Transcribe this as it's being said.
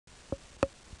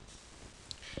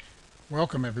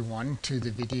Welcome everyone to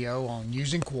the video on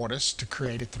using Quartus to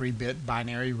create a 3-bit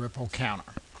binary ripple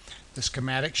counter. The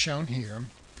schematic shown here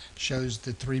shows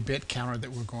the 3-bit counter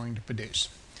that we're going to produce.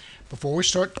 Before we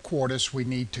start Quartus, we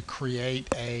need to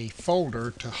create a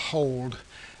folder to hold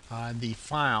the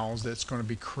files that's going to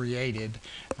be created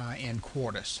in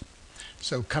Quartus.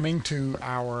 So coming to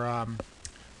our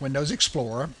Windows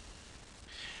Explorer,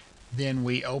 then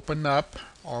we open up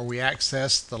or we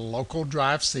access the local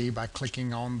drive C by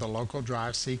clicking on the local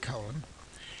drive C colon,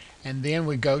 and then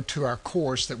we go to our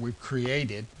course that we've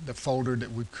created, the folder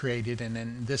that we've created, and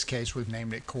in this case we've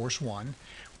named it Course 1.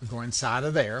 We go inside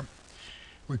of there.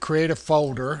 We create a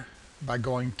folder by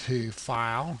going to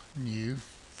File, New,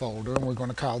 Folder, and we're going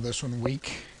to call this one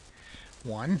Week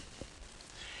 1.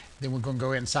 Then we're going to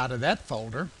go inside of that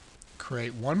folder,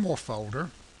 create one more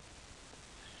folder.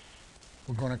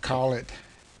 We're going to call it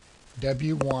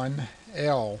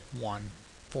W1L1,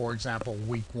 for example,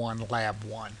 Week 1, Lab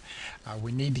 1.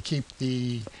 We need to keep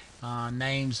the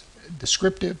names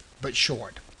descriptive but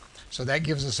short. So that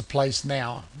gives us a place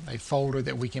now, a folder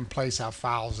that we can place our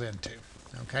files into.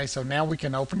 Okay, so now we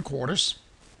can open Quartus.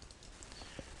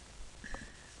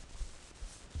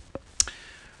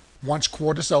 Once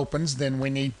Quartus opens, then we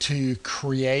need to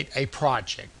create a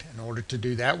project. In order to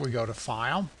do that, we go to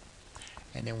File,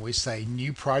 and then we say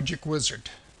New Project Wizard.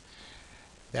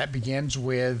 That begins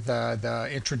with the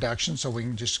introduction, so we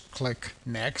can just click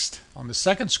Next. On the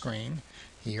second screen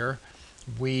here,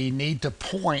 we need to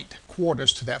point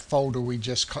Quartus to that folder we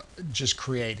just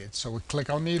created. So we click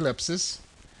on the ellipsis,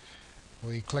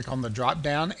 we click on the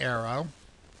drop-down arrow,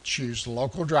 choose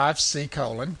Local Drive C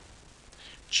colon,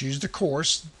 choose the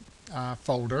Course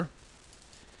folder,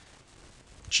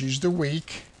 choose the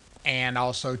week, and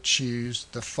also choose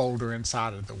the folder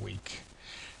inside of the week.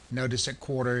 Notice that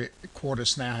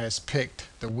Quartus now has picked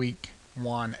the Week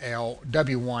 1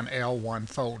 W1L1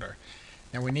 folder.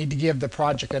 Now we need to give the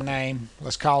project a name.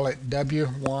 Let's call it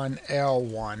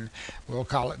W1L1. We'll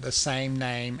call it the same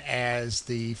name as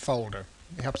the folder.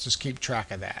 It helps us keep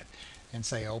track of that. And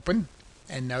say Open.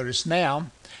 And notice now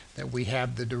that we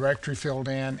have the directory filled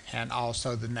in and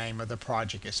also the name of the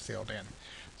project is filled in.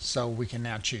 So we can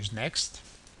now choose Next.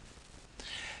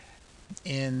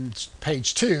 In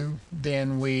page 2,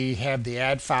 then we have the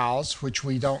add files, which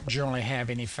we don't generally have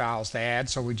any files to add,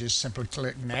 so we just simply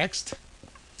click Next.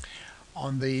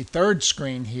 On the third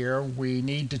screen here, we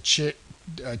need to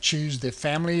choose the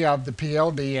family of the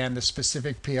PLD and the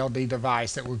specific PLD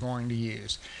device that we're going to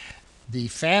use. The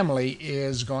family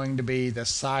is going to be the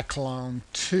Cyclone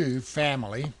 2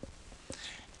 family,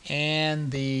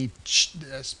 and the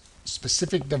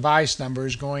specific device number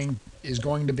is going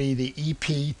to be the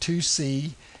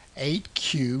EP2C8Q,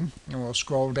 and we'll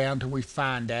scroll down till we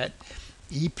find that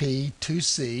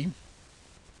EP2C8Q,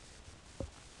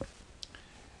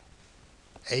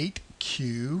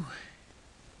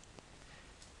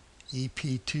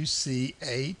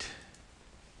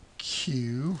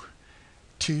 EP2C8Q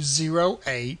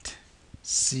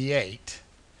 208C8.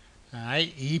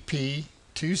 Alright,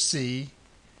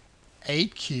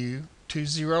 EP2C8Q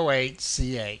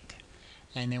 208C8.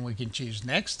 And then we can choose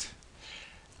Next.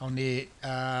 On the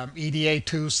EDA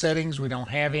tool settings, we don't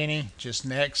have any, just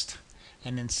Next,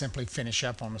 and then simply finish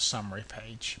up on the summary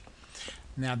page.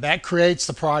 Now that creates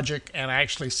the project and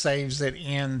actually saves it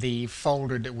in the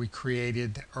folder that we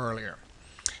created earlier.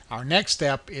 Our next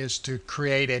step is to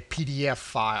create a PDF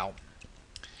file.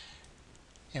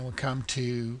 And we come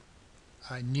to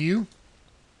New,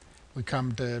 we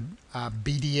come to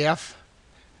BDF,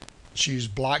 choose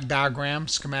block diagram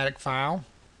schematic file,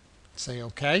 say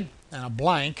OK, and a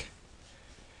blank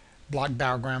block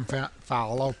diagram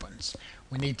file opens.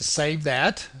 We need to save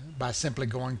that by simply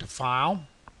going to File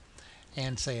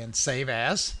and saying Save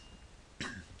As.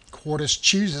 Quartus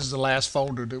chooses the last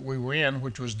folder that we were in,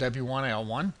 which was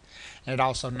W1L1, and it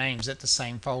also names it the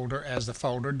same folder as the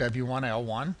folder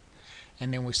W1L1,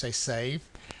 and then we say Save.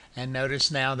 And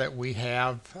notice now that we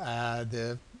have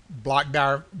the block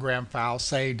diagram file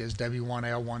saved as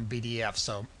W1L1 BDF.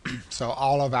 So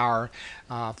all of our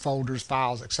folders,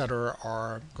 files, etc.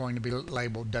 are going to be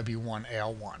labeled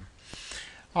W1L1.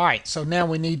 Alright, so now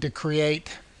we need to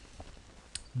create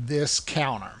this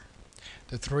counter,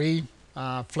 the 3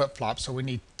 flip-flops. So we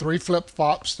need 3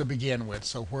 flip-flops to begin with.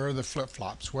 So where are the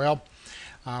flip-flops? Well,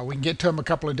 we can get to them a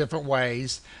couple of different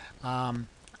ways.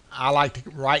 I like to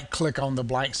right-click on the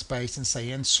blank space and say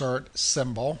Insert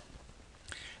Symbol.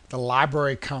 The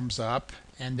library comes up,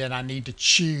 and then I need to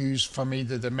choose from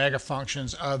either the mega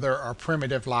functions, other, or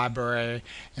primitive library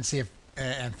and see if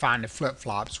and find the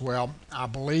flip-flops. Well, I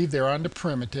believe they're under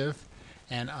primitive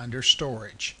and under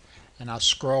storage. and I'll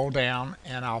scroll down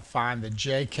and I'll find the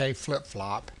JK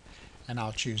flip-flop and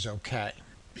I'll choose OK.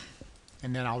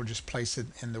 And then I'll just place it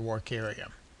in the work area.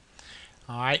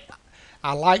 Alright,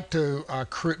 I like to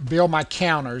build my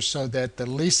counters so that the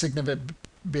least significant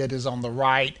bit is on the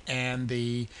right and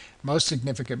the most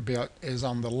significant bit is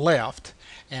on the left,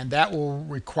 and that will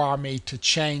require me to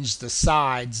change the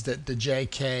sides that the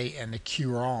JK and the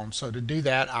Q are on. So to do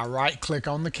that, I right click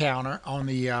on the counter on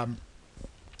the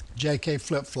JK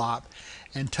flip-flop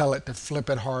and tell it to flip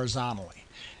it horizontally.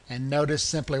 And notice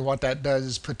simply what that does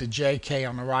is put the JK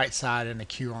on the right side and the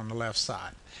Q on the left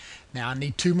side. Now I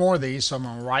need two more of these, so I'm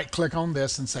going to right click on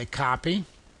this and say copy,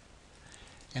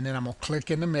 and then I'm going to click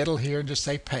in the middle here and just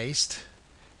say paste,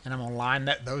 and I'm going to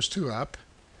line those two up.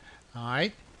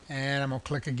 Alright, and I'm going to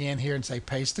click again here and say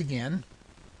paste again.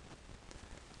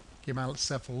 Give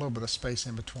myself a little bit of space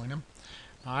in between them.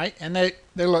 Alright, and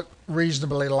they look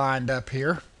reasonably lined up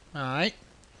here. Alright,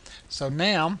 so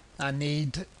now I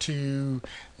need to,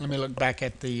 let me look back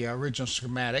at the original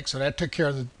schematic. So that took care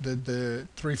of the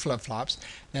three flip-flops.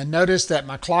 Now notice that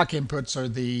my clock inputs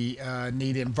are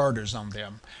need inverters on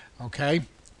them. Okay,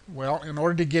 well, in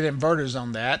order to get inverters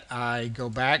on that, I go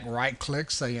back, right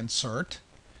click, say insert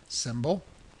symbol,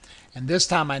 and this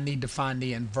time I need to find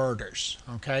the inverters.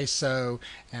 Okay, so,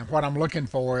 and what I'm looking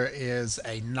for is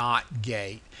a NOT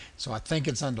gate. So I think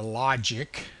it's under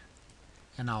logic,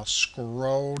 and I'll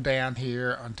scroll down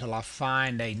here until I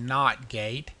find a NOT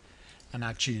gate, and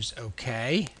I choose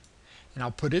OK, and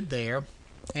I'll put it there.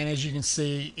 And as you can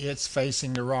see, it's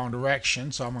facing the wrong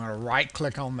direction, so I'm going to right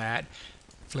click on that,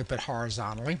 flip it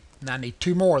horizontally, and I need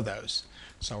two more of those.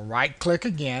 So right click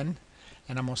again,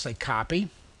 and I'm going to say copy.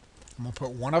 I'm going to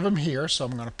put one of them here, so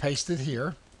I'm going to paste it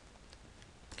here.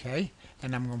 Okay,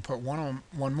 and I'm going to put one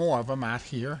more of them out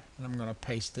here, and I'm going to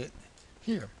paste it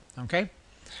here. Okay,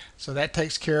 so that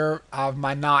takes care of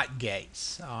my NOT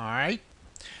gates. All right,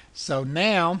 so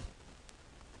now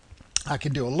I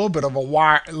can do a little bit of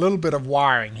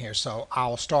wiring here. So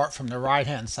I'll start from the right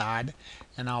hand side,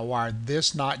 and I'll wire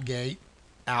this NOT gate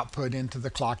output into the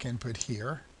clock input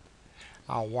here.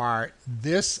 I'll wire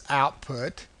this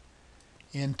output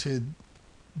into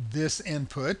this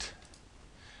input.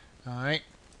 All right,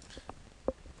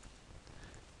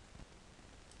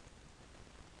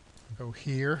 go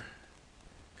here,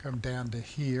 come down to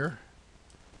here,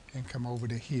 and come over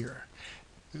to here.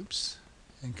 Oops,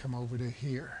 and come over to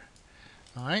here.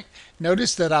 All right,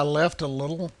 notice that I left a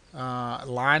little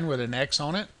line with an X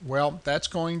on it. Well, that's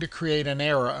going to create an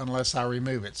error unless I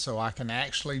remove it. So I can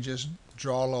actually just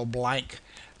draw a little blank,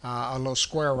 a little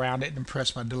square around it, and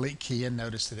press my delete key, and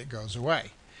notice that it goes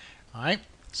away. All right,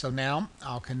 so now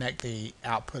I'll connect the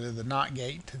output of the NOT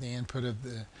gate to the input of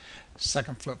the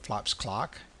second flip-flop's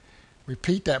clock.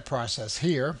 Repeat that process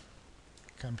here.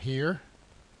 Come here,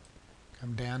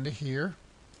 come down to here,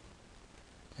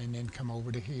 and then come over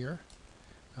to here.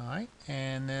 All right,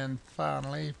 and then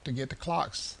finally, to get the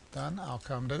clocks done, I'll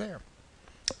come to there.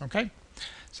 Okay,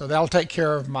 so that'll take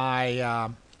care of my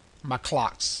my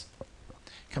clocks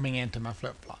coming into my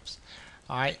flip-flops.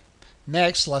 All right,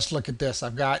 next let's look at this.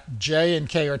 I've got J and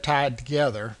K are tied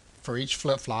together for each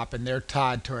flip-flop, and they're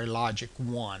tied to a logic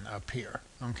 1 up here.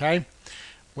 Okay,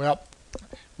 well,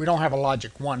 we don't have a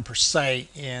logic 1 per se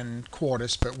in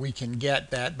Quartus, but we can get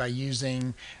that by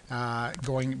using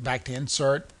going back to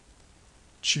insert,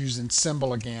 choosing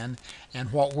symbol again,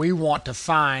 and what we want to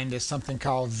find is something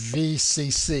called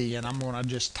VCC, and I'm going to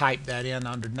just type that in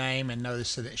under name, and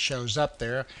notice that it shows up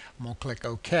there. I'm going to click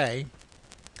OK,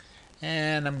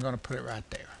 and I'm going to put it right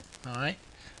there. Alright,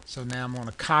 so now I'm going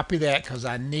to copy that because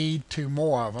I need two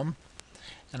more of them,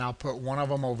 and I'll put one of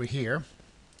them over here,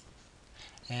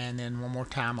 and then one more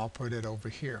time I'll put it over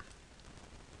here.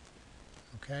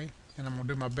 Okay, and I'm going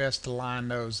to do my best to line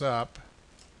those up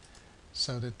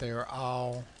so that they're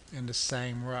all in the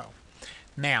same row.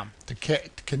 Now, to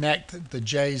connect the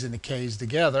J's and the K's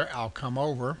together, I'll come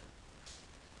over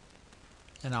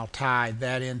and I'll tie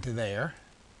that into there,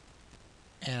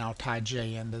 and I'll tie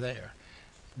J into there.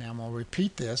 Now I'm going to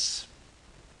repeat this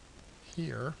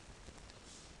here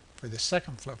for the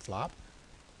second flip-flop.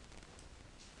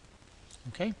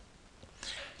 Okay,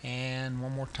 and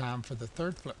one more time for the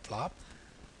third flip-flop.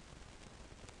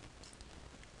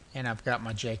 And I've got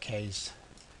my JKs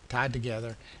tied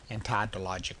together and tied to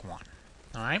logic 1.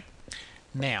 All right,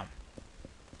 now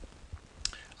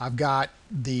I've got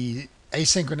the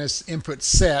asynchronous input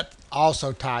set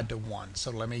also tied to 1.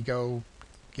 So let me go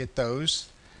get those,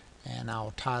 and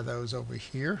I'll tie those over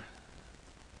here.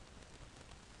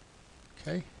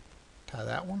 Okay, tie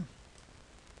that one,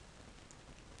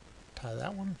 tie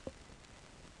that one,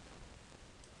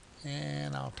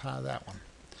 and I'll tie that one.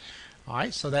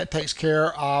 Alright, so that takes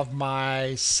care of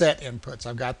my set inputs.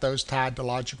 I've got those tied to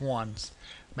logic 1s,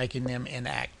 making them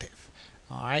inactive.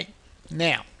 Alright,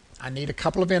 now I need a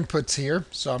couple of inputs here,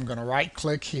 so I'm going to right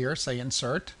click here, say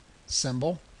insert,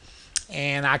 symbol,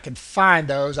 and I can find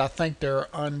those. I think they're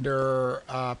under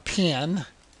pin.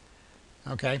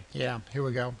 Okay, yeah, here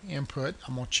we go, input.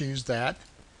 I'm going to choose that,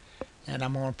 and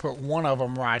I'm going to put one of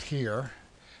them right here.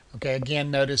 Okay, again,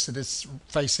 notice that it's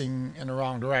facing in the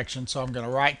wrong direction, so I'm going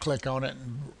to right click on it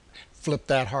and flip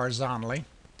that horizontally.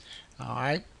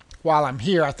 Alright, while I'm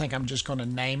here, I think I'm just going to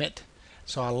name it.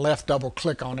 So I left double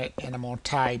click on it, and I'm going to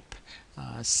type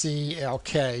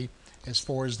CLK as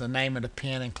far as the name of the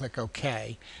pin and click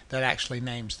OK. That actually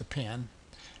names the pin.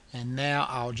 And now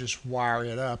I'll just wire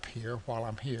it up here while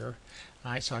I'm here.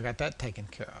 Alright, so I got that taken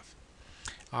care of.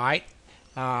 Alright,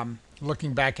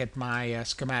 looking back at my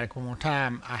schematic one more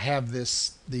time, I have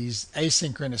these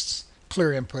asynchronous clear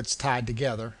inputs tied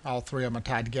together. All three of them are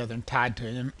tied together and tied to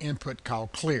an input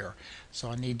called clear.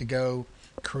 So I need to go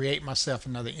create myself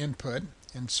another input,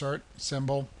 insert,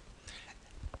 symbol.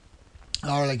 I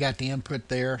already got the input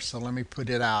there, so let me put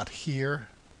it out here.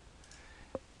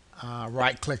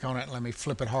 Right click on it and let me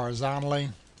flip it horizontally.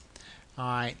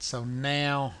 Alright, so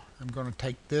now I'm going to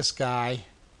take this guy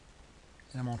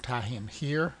and I'm going to tie him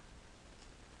here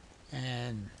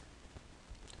and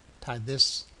tie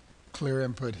this clear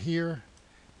input here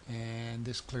and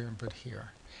this clear input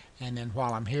here. And then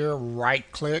while I'm here, right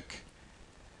click,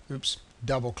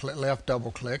 double click, left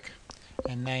double click,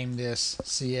 and name this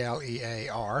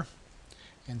CLEAR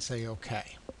and say OK.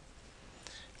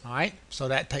 Alright, so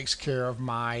that takes care of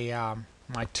my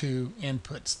my two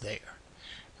inputs there.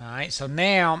 Alright, so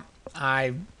now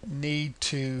I need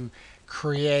to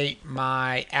create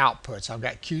my outputs. I've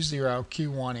got Q0,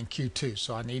 Q1, and Q2,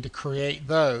 so I need to create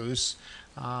those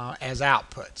as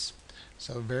outputs.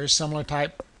 So very similar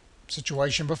type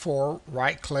situation before.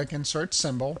 Right click, insert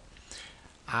symbol.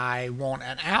 I want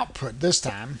an output this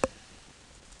time.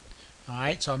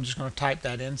 Alright, so I'm just going to type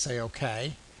that in, say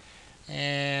OK,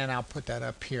 and I'll put that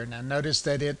up here. Now notice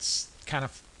that it's kind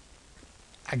of,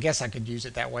 I guess I could use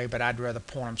it that way, but I'd rather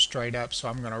point them straight up, so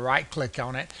I'm going to right click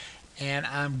on it, and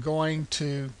I am going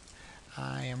to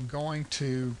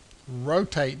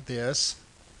rotate this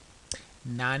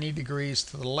 90 degrees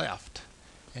to the left,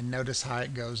 and notice how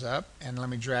it goes up. And let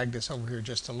me drag this over here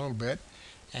just a little bit,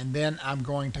 and then I'm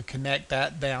going to connect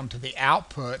that down to the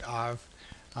output of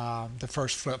the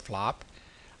first flip-flop.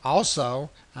 Also,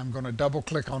 I'm going to double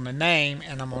click on the name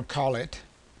and I'm going to call it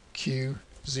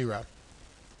Q0.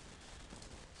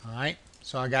 Alright,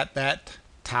 so I got that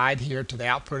tied here to the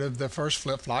output of the first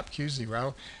flip-flop,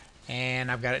 Q0,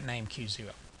 and I've got it named Q0.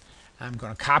 I'm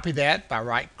going to copy that by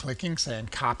right-clicking, saying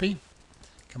copy.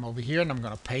 Come over here and I'm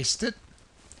going to paste it.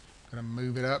 I'm going to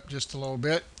move it up just a little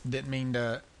bit. Didn't mean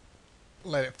to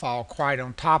let it fall quite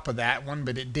on top of that one,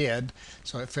 but it did.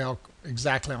 So it fell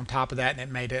exactly on top of that, and it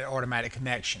made an automatic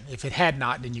connection. If it had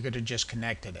not, then you could have just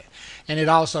connected it. And it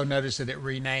also noticed that it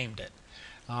renamed it.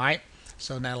 Alright,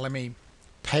 so now let me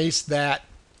paste that.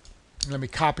 Let me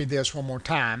copy this one more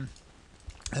time,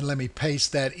 and let me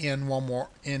paste that in one more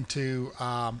into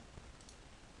the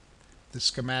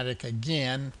schematic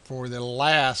again for the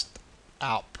last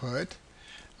output.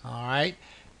 Alright,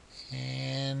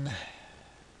 and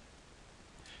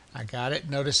I got it.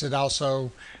 Notice it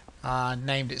also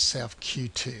named itself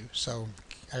Q2. So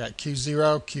I got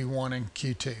Q0, Q1, and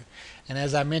Q2. And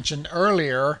as I mentioned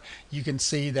earlier, you can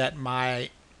see that my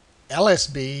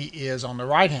LSB is on the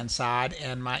right hand side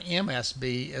and my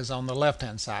MSB is on the left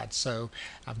hand side. So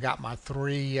I've got my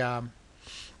three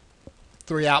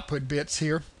output bits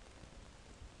here.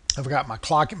 I've got my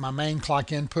clock, my main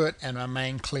clock input, and my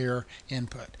main clear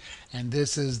input. And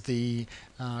this is the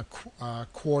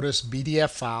Quartus BDF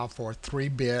file for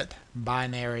 3-bit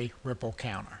binary ripple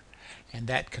counter. And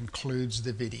that concludes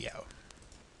the video.